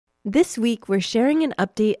This week, we're sharing an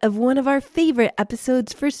update of one of our favorite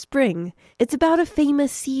episodes for spring. It's about a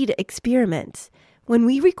famous seed experiment. When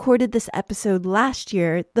we recorded this episode last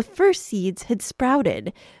year, the first seeds had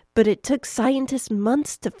sprouted, but it took scientists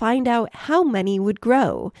months to find out how many would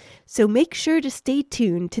grow. So make sure to stay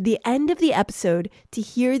tuned to the end of the episode to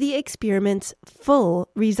hear the experiment's full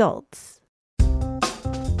results.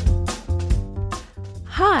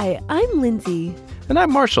 Hi, I'm Lindsay. And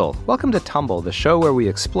I'm Marshall. Welcome to Tumble, the show where we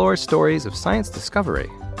explore stories of science discovery.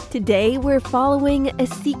 Today, we're following a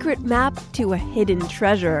secret map to a hidden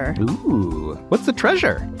treasure. Ooh, what's the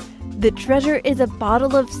treasure? The treasure is a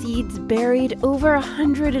bottle of seeds buried over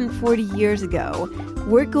 140 years ago.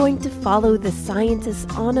 We're going to follow the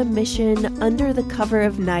scientists on a mission under the cover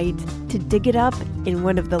of night to dig it up in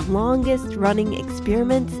one of the longest-running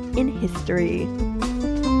experiments in history.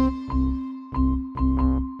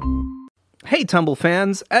 Hey, Tumble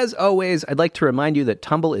fans! As always, I'd like to remind you that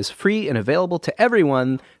Tumble is free and available to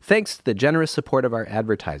everyone thanks to the generous support of our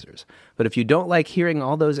advertisers. But if you don't like hearing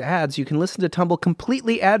all those ads, you can listen to Tumble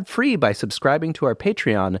completely ad-free by subscribing to our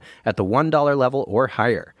Patreon at the $1 level or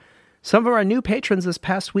higher. Some of our new patrons this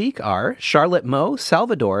past week are Charlotte Moe,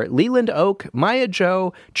 Salvador, Leland Oak, Maya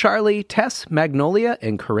Joe, Charlie, Tess, Magnolia,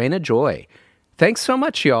 and Karena Joy. Thanks so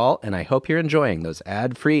much, y'all, and I hope you're enjoying those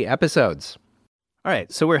ad-free episodes. All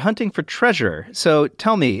right, so we're hunting for treasure. So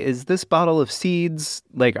tell me, is this bottle of seeds,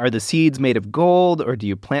 are the seeds made of gold, or do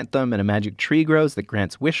you plant them and a magic tree grows that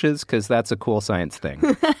grants wishes? Because that's a cool science thing.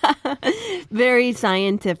 Very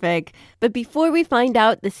scientific. But before we find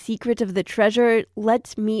out the secret of the treasure,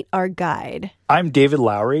 let's meet our guide. I'm David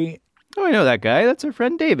Lowry. Oh, I know that guy. That's our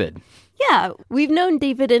friend David. Yeah, we've known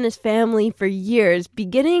David and his family for years,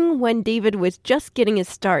 beginning when David was just getting his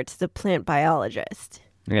start as a plant biologist.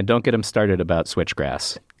 Yeah, don't get him started about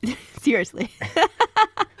switchgrass. Seriously.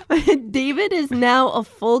 David is now a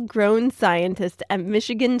full-grown scientist at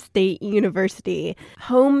Michigan State University,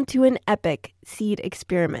 home to an epic seed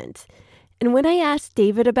experiment. And when I asked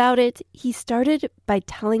David about it, he started by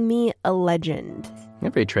telling me a legend.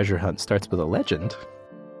 Every treasure hunt starts with a legend.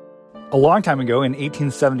 A long time ago, in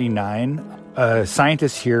 1879, a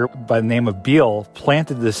scientist here by the name of Beale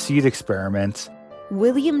planted the seed experiment.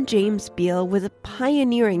 William James Beale was a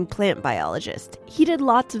pioneering plant biologist. He did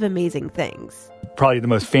lots of amazing things. Probably the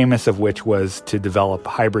most famous of which was to develop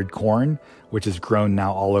hybrid corn, which is grown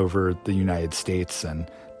now all over the United States and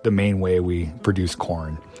the main way we produce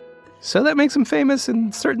corn. So that makes him famous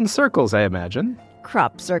in certain circles, I imagine.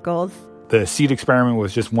 Crop circles. The seed experiment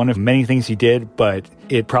was just one of many things he did, but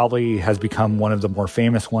it probably has become one of the more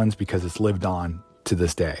famous ones because it's lived on to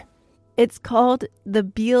this day. It's called the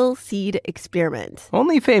Beale seed experiment.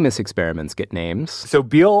 Only famous experiments get names. So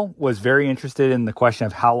Beale was very interested in the question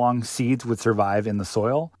of how long seeds would survive in the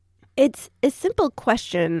soil. It's a simple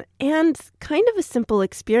question and kind of a simple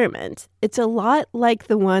experiment. It's a lot like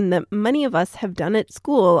the one that many of us have done at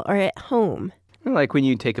school or at home. Like when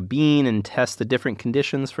you take a bean and test the different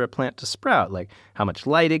conditions for a plant to sprout, like how much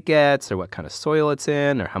light it gets, or what kind of soil it's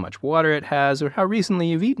in, or how much water it has, or how recently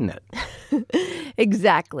you've eaten it.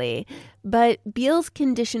 Exactly. But Beale's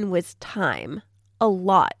condition was time. A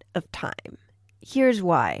lot of time. Here's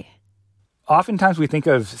why. Oftentimes we think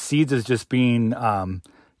of seeds as just being kind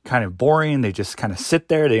of boring. They just kind of sit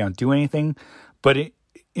there. They don't do anything. But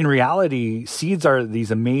in reality, seeds are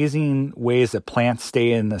these amazing ways that plants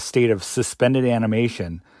stay in a state of suspended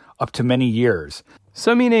animation up to many years.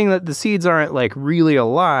 So meaning that the seeds aren't really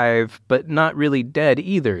alive, but not really dead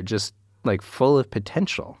either, just full of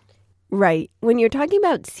potential. Right. When you're talking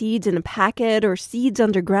about seeds in a packet or seeds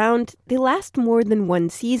underground, they last more than one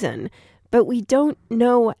season, but we don't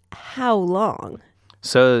know how long.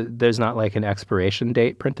 So there's not an expiration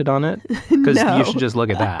date printed on it? Because No. You should just look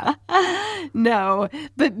at that. No,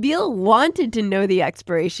 but Beale wanted to know the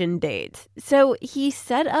expiration date, so he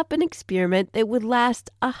set up an experiment that would last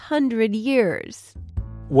 100 years.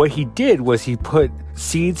 What he did was he put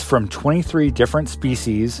seeds from 23 different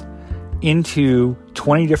species into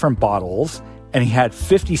 20 different bottles, and he had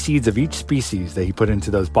 50 seeds of each species that he put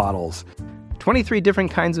into those bottles. 23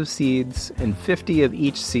 different kinds of seeds and 50 of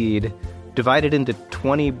each seed divided into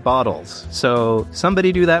 20 bottles. So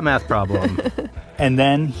somebody do that math problem. And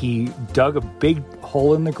then he dug a big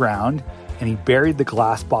hole in the ground and he buried the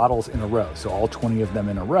glass bottles in a row, so all 20 of them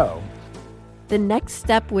in a row. The next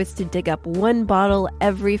step was to dig up one bottle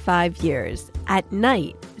every 5 years, at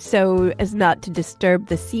night, so as not to disturb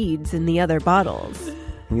the seeds in the other bottles.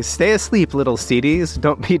 You stay asleep, little seedies.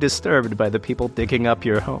 Don't be disturbed by the people digging up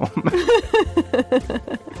your home.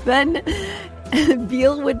 Then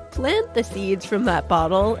Beale would plant the seeds from that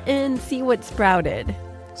bottle and see what sprouted.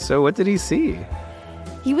 So what did he see?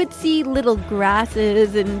 He would see little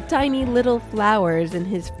grasses and tiny little flowers in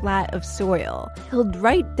his flat of soil. He'd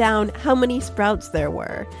write down how many sprouts there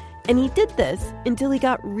were. And he did this until he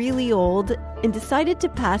got really old and decided to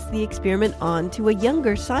pass the experiment on to a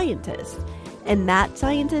younger scientist. And that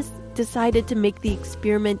scientist decided to make the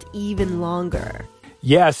experiment even longer.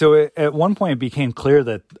 Yeah, so at one point it became clear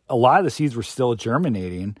that a lot of the seeds were still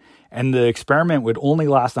germinating, and the experiment would only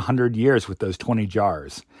last 100 years with those 20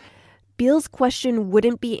 jars. Beale's question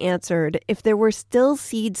wouldn't be answered if there were still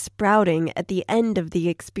seeds sprouting at the end of the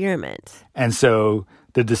experiment. And so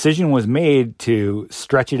the decision was made to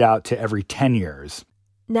stretch it out to every 10 years.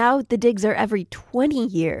 Now the digs are every 20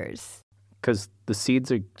 years. Because the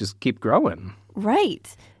seeds just keep growing.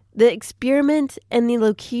 Right. The experiment and the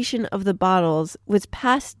location of the bottles was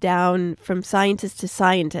passed down from scientist to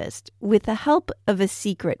scientist with the help of a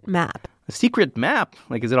secret map. A secret map?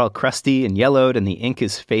 Like, is it all crusty and yellowed and the ink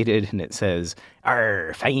is faded and it says,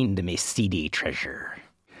 "Arr, find me seedy treasure"?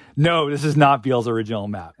 No, this is not Beale's original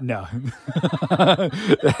map. No.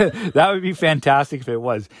 That would be fantastic if it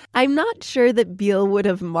was. I'm not sure that Beale would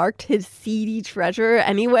have marked his seedy treasure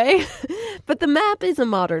anyway, but the map is a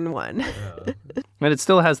modern one. But it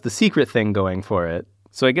still has the secret thing going for it.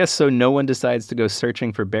 So I guess so no one decides to go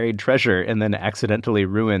searching for buried treasure and then accidentally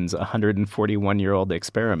ruins a 141-year-old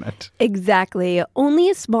experiment. Exactly. Only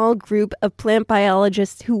a small group of plant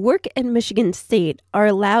biologists who work at Michigan State are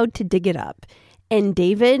allowed to dig it up. And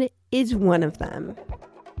David is one of them.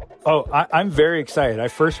 Oh, I'm very excited. I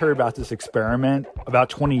first heard about this experiment about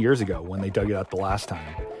 20 years ago when they dug it up the last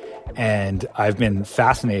time. And I've been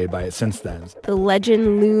fascinated by it since then. The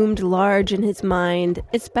legend loomed large in his mind,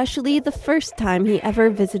 especially the first time he ever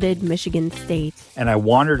visited Michigan State. And I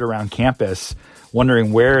wandered around campus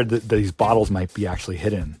wondering where these bottles might be actually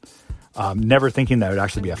hidden. Never thinking that I would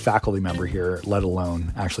actually be a faculty member here, let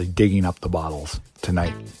alone actually digging up the bottles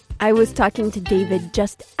tonight. I was talking to David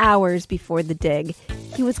just hours before the dig.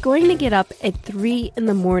 He was going to get up at 3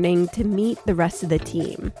 a.m. to meet the rest of the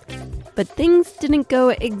team. But things didn't go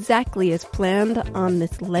exactly as planned on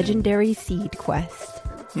this legendary seed quest.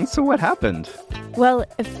 And so what happened? Well,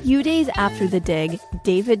 a few days after the dig,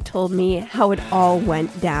 David told me how it all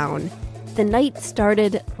went down. The night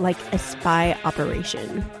started like a spy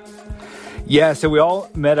operation. Yeah, so we all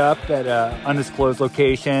met up at an undisclosed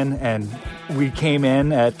location, and we came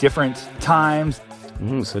in at different times.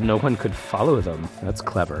 So no one could follow them. That's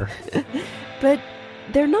clever. But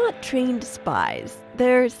they're not trained spies.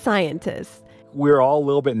 They're scientists. We were all a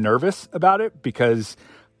little bit nervous about it because,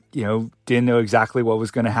 didn't know exactly what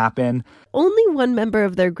was going to happen. Only one member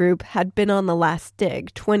of their group had been on the last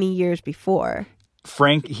dig 20 years before.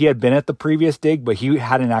 Frank, he had been at the previous dig, but he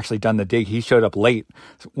hadn't actually done the dig. He showed up late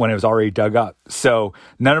when it was already dug up. So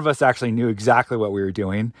none of us actually knew exactly what we were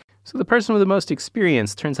doing. So the person with the most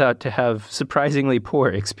experience turns out to have surprisingly poor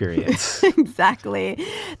experience. Exactly.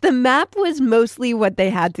 The map was mostly what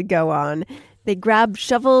they had to go on. They grabbed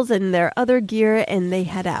shovels and their other gear and they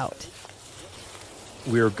head out.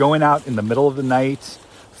 We were going out in the middle of the night,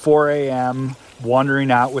 4 a.m.,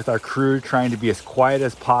 wandering out with our crew, trying to be as quiet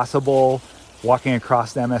as possible, walking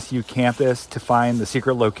across the MSU campus to find the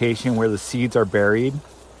secret location where the seeds are buried.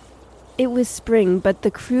 It was spring, but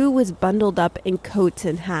the crew was bundled up in coats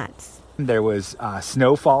and hats. There was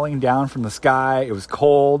snow falling down from the sky. It was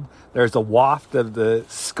cold. There was a waft of the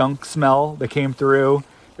skunk smell that came through.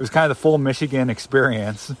 It was kind of the full Michigan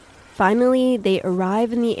experience. Finally, they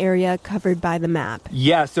arrive in the area covered by the map.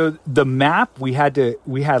 Yeah, so the map, we had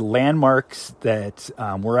landmarks that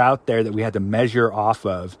were out there that we had to measure off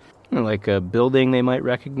of. Like a building they might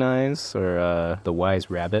recognize, or the wise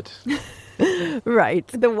rabbit. Right,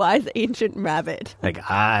 the wise ancient rabbit. Like,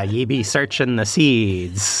 ye be searching the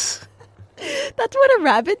seeds. That's what a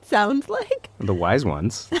rabbit sounds like. The wise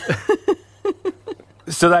ones.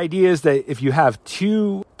 So the idea is that if you have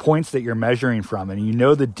 2 points that you're measuring from and you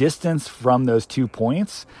know the distance from those 2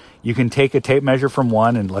 points, you can take a tape measure from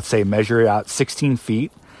one and let's say measure it out 16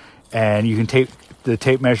 feet. And you can take the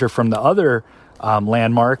tape measure from the other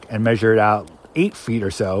landmark and measure it out 8 feet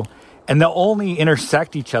or so. And they'll only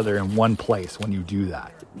intersect each other in one place when you do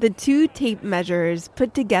that. The 2 tape measures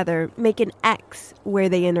put together make an X where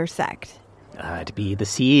they intersect. It be the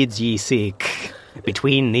seeds ye seek.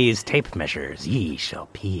 Between these tape measures ye shall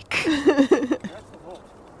peek.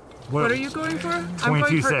 What are you going for? 22.6. I'm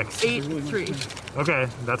going for 8.3. Okay,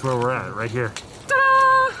 that's where we're at, right here.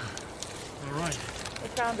 Ta-da! All right. I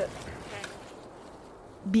found it.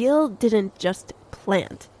 Beale didn't just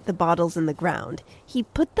plant the bottles in the ground. He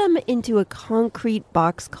put them into a concrete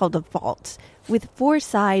box called a vault with 4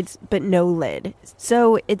 sides but no lid,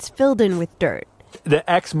 so it's filled in with dirt. The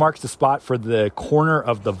X marks the spot for the corner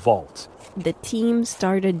of the vault. The team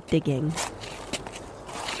started digging.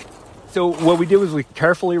 So what we did was we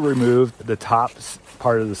carefully removed the top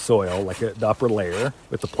part of the soil, like the upper layer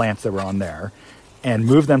with the plants that were on there, and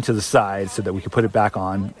moved them to the side so that we could put it back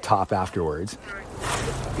on top afterwards.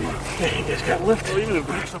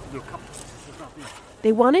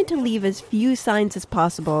 They wanted to leave as few signs as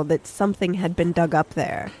possible that something had been dug up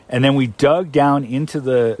there. And then we dug down into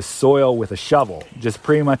the soil with a shovel, just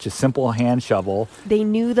pretty much a simple hand shovel. They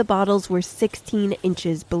knew the bottles were 16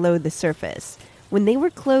 inches below the surface. When they were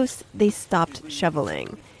close, they stopped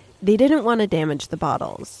shoveling. They didn't want to damage the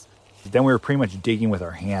bottles. Then we were pretty much digging with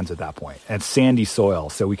our hands at that point. And sandy soil,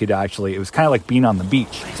 so we could actually, it was kind of like being on the beach.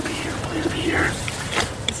 Please be here.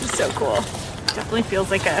 This is so cool. Definitely feels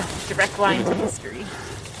like a direct line to history.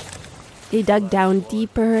 They dug down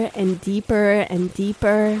deeper and deeper and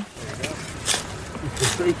deeper.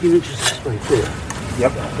 It's 18 inches right there.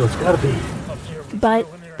 Yep. So it's got to be. But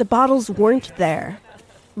the bottles weren't there.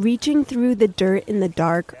 Reaching through the dirt in the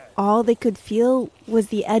dark, all they could feel was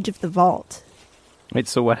the edge of the vault. Wait,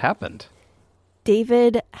 so what happened?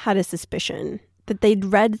 David had a suspicion that they'd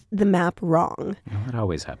read the map wrong. Well, that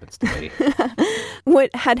always happens to me.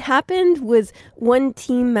 What had happened was one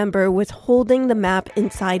team member was holding the map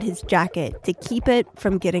inside his jacket to keep it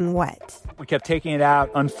from getting wet. We kept taking it out,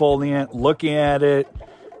 unfolding it, looking at it,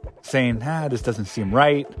 saying, this doesn't seem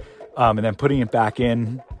right, and then putting it back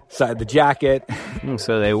inside the jacket.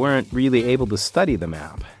 So they weren't really able to study the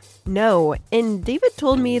map. No, and David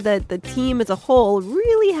told me that the team as a whole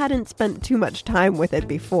really hadn't spent too much time with it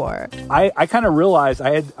before. I kind of realized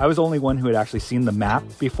I was the only one who had actually seen the map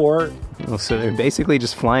before. Well, so they're basically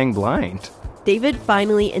just flying blind. David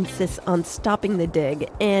finally insists on stopping the dig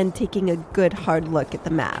and taking a good hard look at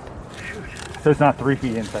the map. So it's not 3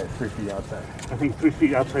 feet inside, it's 3 feet outside. I think 3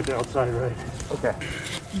 feet outside to outside, right? Okay.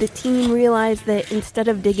 The team realized that instead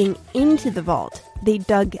of digging into the vault, they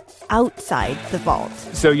dug outside the vault.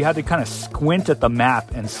 So you had to kind of squint at the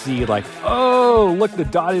map and see like, oh, look, the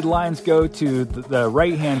dotted lines go to the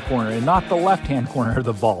right-hand corner and not the left-hand corner of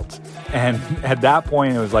the vault. And at that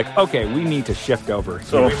point, it was like, okay, we need to shift over.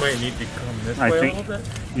 So we might need to come this way a little bit?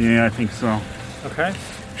 Yeah, I think so. Okay.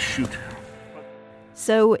 Shoot.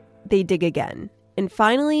 So they dig again. And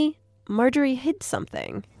finally, Marjorie hid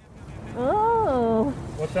something. Oh,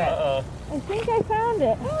 What's that? I think I found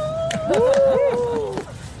it.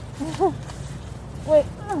 Wait,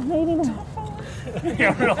 maybe not.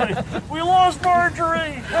 Yeah, really. We lost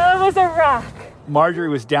Marjorie. It was a rock. Marjorie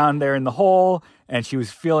was down there in the hole, and she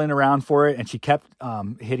was feeling around for it, and she kept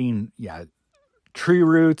hitting, tree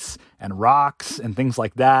roots and rocks and things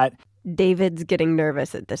like that. David's getting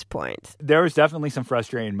nervous at this point. There was definitely some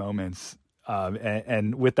frustrating moments.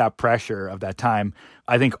 And with that pressure of that time,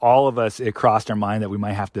 I think all of us, it crossed our mind that we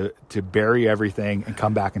might have to bury everything and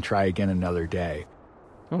come back and try again another day.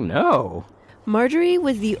 Oh, no. Marjorie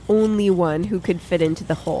was the only one who could fit into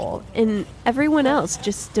the hole, and everyone else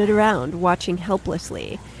just stood around watching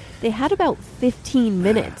helplessly. They had about 15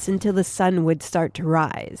 minutes until the sun would start to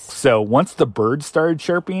rise. So once the birds started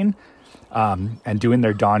chirping and doing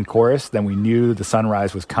their dawn chorus, then we knew the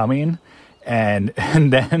sunrise was coming. And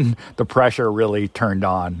then the pressure really turned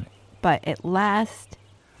on. But at last...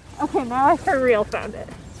 Okay, now I for real found it.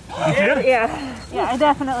 You did? Yeah, I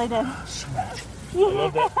definitely did. Yeah,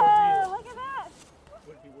 look at that.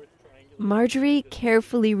 Marjorie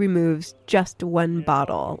carefully removes just one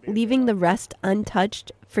bottle, leaving the rest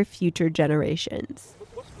untouched for future generations.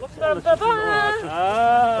 Oh,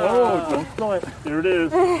 don't spill it. There it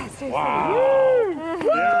is. Wow. There it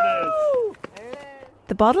is.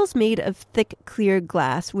 The bottle's made of thick, clear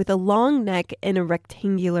glass with a long neck and a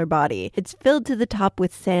rectangular body. It's filled to the top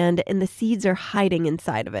with sand, and the seeds are hiding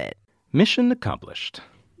inside of it. Mission accomplished.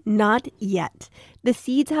 Not yet. The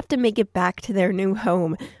seeds have to make it back to their new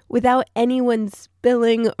home without anyone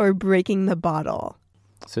spilling or breaking the bottle.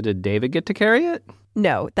 So did David get to carry it?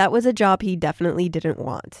 No, that was a job he definitely didn't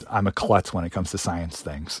want. I'm a klutz when it comes to science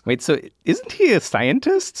things. Wait, so isn't he a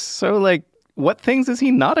scientist? So, what things is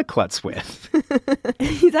he not a klutz with?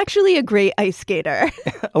 He's actually a great ice skater.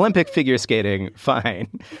 Olympic figure skating, fine.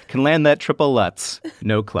 Can land that triple Lutz,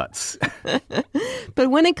 no klutz.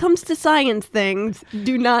 But when it comes to science things,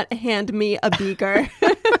 do not hand me a beaker.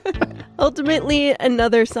 Ultimately,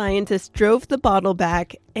 another scientist drove the bottle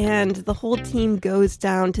back, and the whole team goes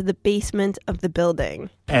down to the basement of the building.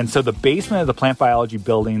 And so the basement of the plant biology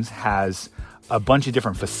buildings has a bunch of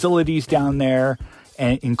different facilities down there,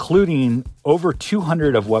 and including over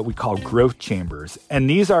 200 of what we call growth chambers. And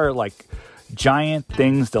these are like giant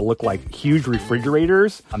things that look like huge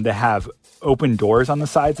refrigerators that have open doors on the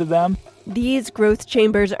sides of them. These growth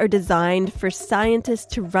chambers are designed for scientists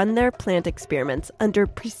to run their plant experiments under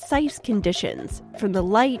precise conditions, from the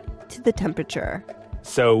light to the temperature.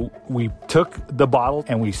 So we took the bottle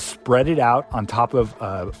and we spread it out on top of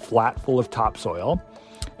a flat full of topsoil,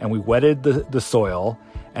 and we wetted the soil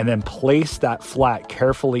and then placed that flat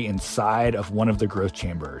carefully inside of one of the growth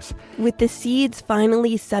chambers. With the seeds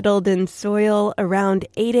finally settled in soil around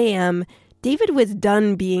 8 a.m., David was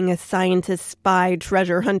done being a scientist spy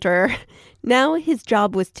treasure hunter. Now his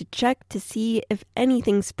job was to check to see if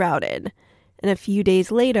anything sprouted. And a few days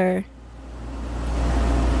later...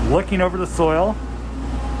 Looking over the soil,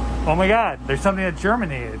 oh my God, there's something that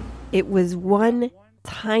germinated. It was one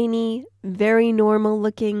tiny, very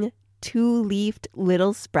normal-looking, two-leafed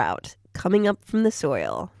little sprout coming up from the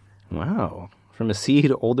soil. Wow. From a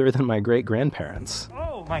seed older than my great-grandparents.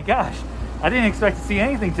 Oh my gosh. I didn't expect to see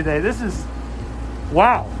anything today. This is...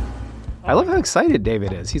 wow. I love how excited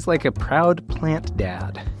David is. He's like a proud plant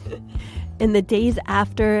dad. In the days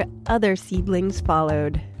after, other seedlings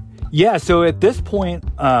followed. Yeah, so at this point,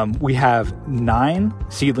 we have 9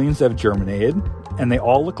 seedlings that have germinated, and they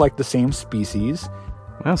all look like the same species.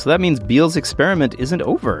 Wow, so that means Beal's experiment isn't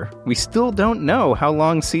over. We still don't know how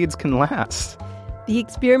long seeds can last. The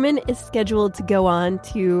experiment is scheduled to go on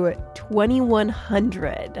to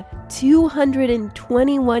 2100,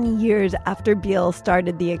 221 years after Beal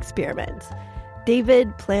started the experiment.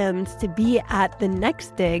 David plans to be at the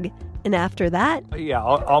next dig, and after that... Yeah,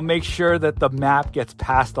 I'll make sure that the map gets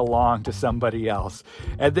passed along to somebody else.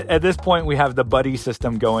 At this point, we have the buddy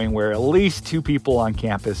system going where at least 2 people on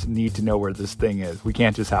campus need to know where this thing is. We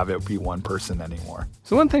can't just have it be one person anymore.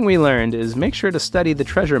 So one thing we learned is make sure to study the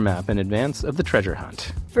treasure map in advance of the treasure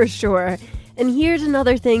hunt. For sure. And here's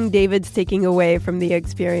another thing David's taking away from the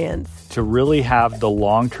experience. To really have the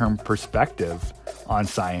long-term perspective on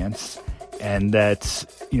science, and that,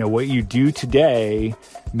 you know, what you do today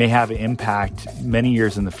may have an impact many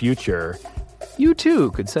years in the future. You too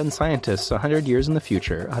could send scientists 100 years in the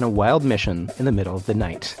future on a wild mission in the middle of the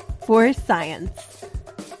night. For science.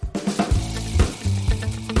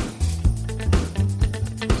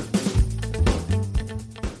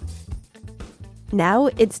 Now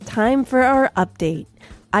it's time for our update.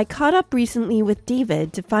 I caught up recently with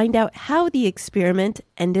David to find out how the experiment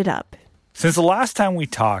ended up. Since the last time we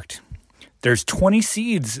talked, there's 20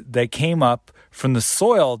 seeds that came up from the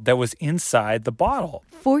soil that was inside the bottle.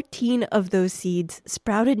 14 of those seeds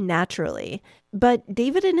sprouted naturally, but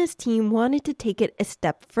David and his team wanted to take it a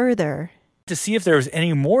step further. To see if there was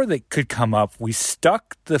any more that could come up, we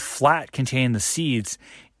stuck the flat containing the seeds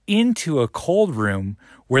into a cold room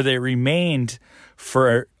where they remained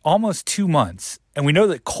for almost 2 months. And we know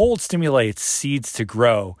that cold stimulates seeds to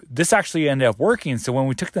grow. This actually ended up working. So when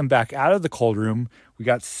we took them back out of the cold room, we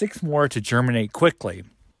got 6 more to germinate quickly.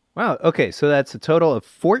 Wow, okay, so that's a total of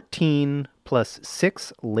 14 plus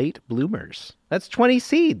 6 late bloomers. That's 20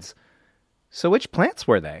 seeds. So which plants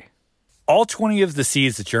were they? All 20 of the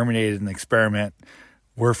seeds that germinated in the experiment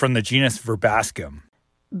were from the genus Verbascum.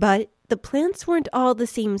 But the plants weren't all the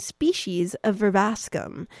same species of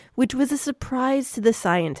Verbascum, which was a surprise to the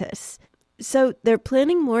scientists. So they're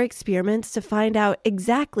planning more experiments to find out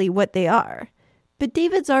exactly what they are. But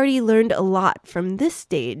David's already learned a lot from this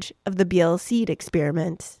stage of the Beal seed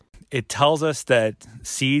experiment. It tells us that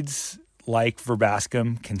seeds like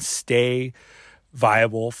Verbascum can stay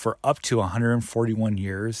viable for up to 141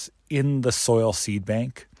 years in the soil seed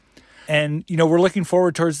bank. And, you know, we're looking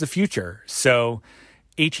forward towards the future. So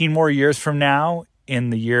 18 more years from now, in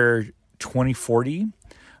the year 2040,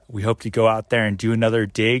 we hope to go out there and do another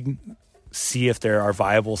dig, see if there are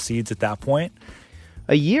viable seeds at that point.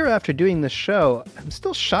 A year after doing this show, I'm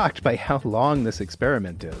still shocked by how long this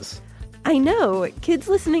experiment is. I know. Kids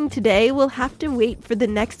listening today will have to wait for the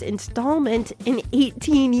next installment in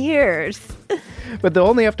 18 years. But they'll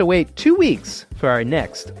only have to wait 2 weeks for our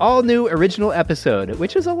next all-new original episode,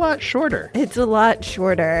 which is a lot shorter. It's a lot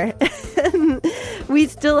shorter. We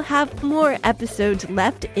still have more episodes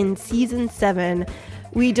left in Season 7.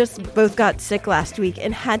 We just both got sick last week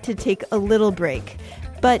and had to take a little break.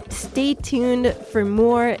 But stay tuned for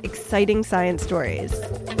more exciting science stories.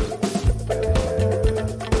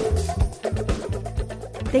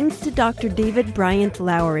 Thanks to Dr. David Bryant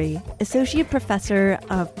Lowery, Associate Professor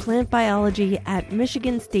of Plant Biology at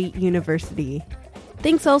Michigan State University.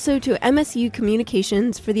 Thanks also to MSU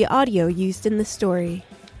Communications for the audio used in the story.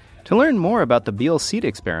 To learn more about the Beal seed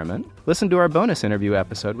experiment, listen to our bonus interview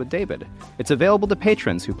episode with David. It's available to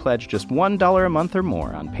patrons who pledge just $1 a month or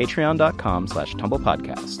more on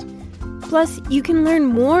patreon.com/tumblepodcast. Plus, you can learn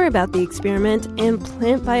more about the experiment and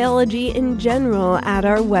plant biology in general at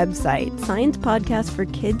our website,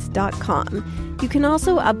 sciencepodcastforkids.com. You can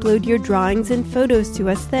also upload your drawings and photos to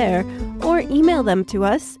us there, or email them to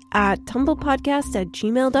us at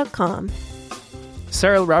tumblepodcast@gmail.com.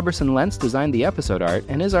 Sarah Robertson-Lentz designed the episode art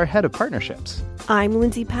and is our head of partnerships. I'm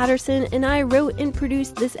Lindsay Patterson, and I wrote and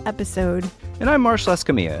produced this episode. And I'm Marshall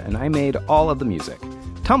Escamilla, and I made all of the music.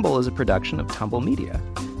 Tumble is a production of Tumble Media.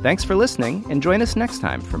 Thanks for listening, and join us next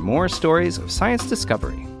time for more stories of science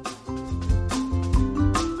discovery.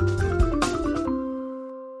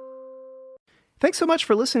 Thanks so much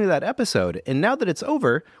for listening to that episode, and now that it's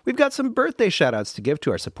over, we've got some birthday shoutouts to give to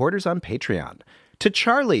our supporters on Patreon. To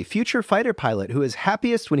Charlie, future fighter pilot, who is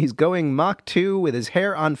happiest when he's going Mach 2 with his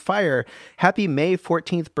hair on fire, happy May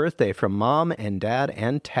 14th birthday from Mom and Dad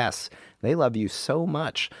and Tess. They love you so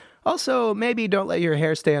much. Also, maybe don't let your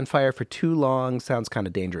hair stay on fire for too long. Sounds kind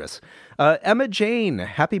of dangerous. Emma Jane,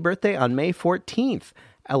 happy birthday on May 14th.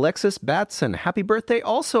 Alexis Batson, happy birthday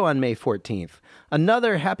also on May 14th.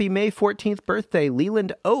 Another happy May 14th birthday,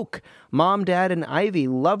 Leland Oak. Mom, Dad, and Ivy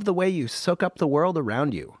love the way you soak up the world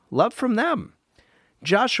around you. Love from them.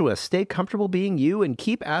 Joshua, stay comfortable being you and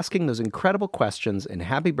keep asking those incredible questions, and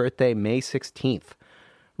happy birthday, May 16th.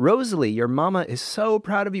 Rosalie, your mama is so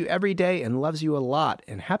proud of you every day and loves you a lot,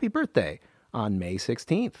 and happy birthday on May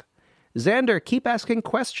 16th. Xander, keep asking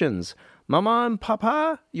questions. Mama and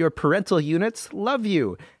Papa, your parental units, love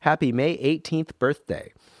you. Happy May 18th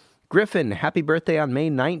birthday. Griffin, happy birthday on May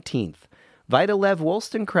 19th. Vitalev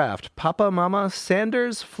Wollstonecraft, Papa, Mama,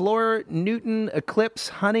 Sanders, Floor, Newton, Eclipse,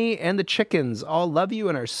 Honey, and the chickens all love you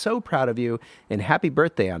and are so proud of you, and happy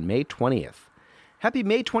birthday on May 20th. Happy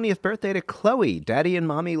May 20th birthday to Chloe. Daddy and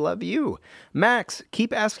Mommy love you. Max,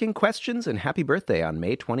 keep asking questions, and happy birthday on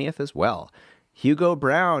May 20th as well. Hugo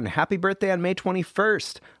Brown, happy birthday on May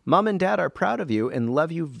 21st. Mom and Dad are proud of you and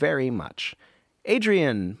love you very much.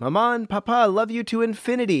 Adrian, Mama and Papa love you to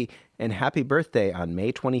infinity, and happy birthday on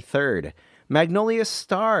May 23rd. Magnolia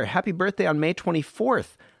Star, happy birthday on May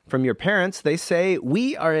 24th. From your parents, they say,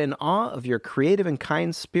 we are in awe of your creative and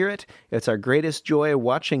kind spirit. It's our greatest joy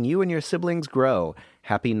watching you and your siblings grow.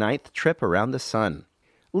 Happy 9th trip around the sun.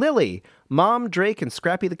 Lily, Mom, Drake, and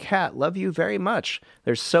Scrappy the cat love you very much.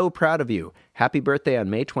 They're so proud of you. Happy birthday on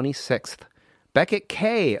May 26th. Beckett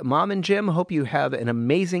K, Mom and Jim hope you have an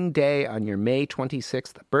amazing day on your May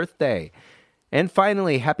 26th birthday. And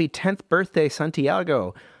finally, happy 10th birthday,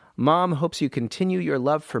 Santiago. Mom hopes you continue your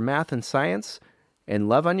love for math and science, and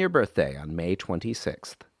love on your birthday on May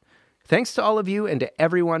 26th. Thanks to all of you and to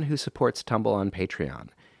everyone who supports Tumble on Patreon.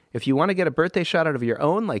 If you want to get a birthday shout out of your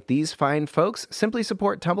own like these fine folks, simply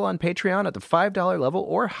support Tumble on Patreon at the $5 level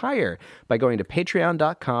or higher by going to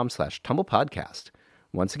patreon.com/tumblepodcast.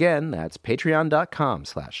 Once again, that's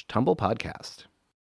patreon.com/tumblepodcast.